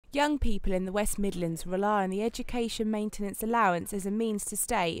Young people in the West Midlands rely on the Education Maintenance Allowance as a means to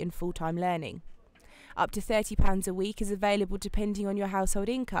stay in full-time learning. Up to £30 a week is available depending on your household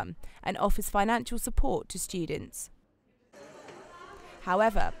income and offers financial support to students.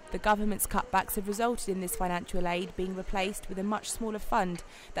 However, the government's cutbacks have resulted in this financial aid being replaced with a much smaller fund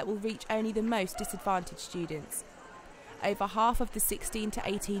that will reach only the most disadvantaged students. Over half of the 16 to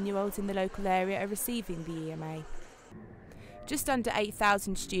 18-year-olds in the local area are receiving the EMA. Just under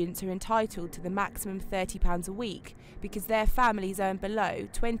 8,000 students are entitled to the maximum £30 a week because their families earn below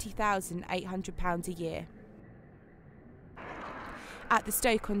 £20,800 a year. At the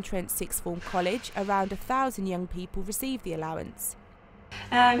Stoke-on-Trent Sixth Form College, around 1,000 young people receive the allowance.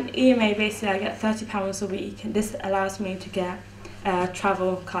 EMA, basically I get £30 a week, and this allows me to get a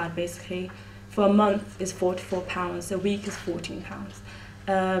travel card basically. For a month is £44, a week is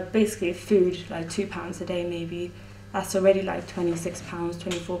 £14. Basically food, like £2 a day maybe, that's already like £26,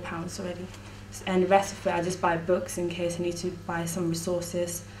 £24 already. And the rest of it I just buy books in case I need to buy some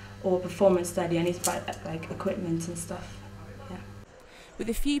resources, or performance study, I need to buy like equipment and stuff. Yeah. With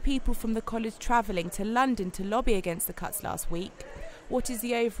a few people from the college travelling to London to lobby against the cuts last week, what is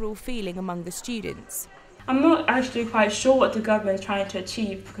the overall feeling among the students? I'm not actually quite sure what the government is trying to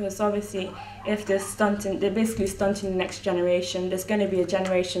achieve, because obviously if they're basically stunting the next generation. There's going to be a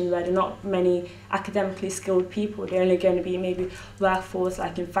generation where there are not many academically skilled people. They're only going to be maybe workforce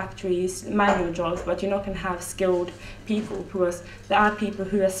like in factories, manual jobs, but you're not going to have skilled people, because there are people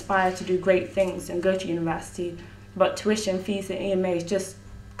who aspire to do great things and go to university, but tuition fees and EMA is just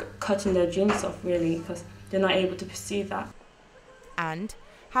cutting their dreams off really, because they're not able to pursue that. And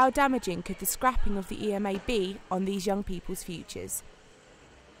how damaging could the scrapping of the EMA be on these young people's futures?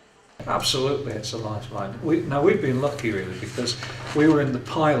 Absolutely, it's a lifeline. We've been lucky really, because we were in the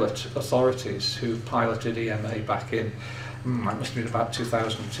pilot authorities who piloted EMA back in, it must have been about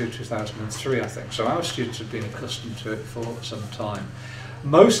 2002, 2003 I think, so our students have been accustomed to it for some time.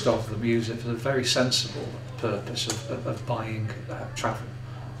 Most of them use it for the very sensible purpose of buying travel.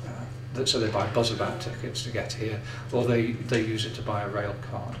 So they buy buzzabout tickets to get here, or they use it to buy a rail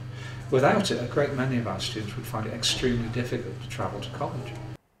card. Without it, a great many of our students would find it extremely difficult to travel to college.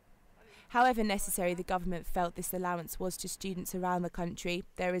 However necessary the government felt this allowance was to students around the country,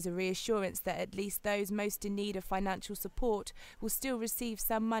 there is a reassurance that at least those most in need of financial support will still receive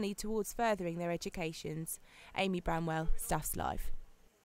some money towards furthering their educations. Amy Bramwell, Staffs Live.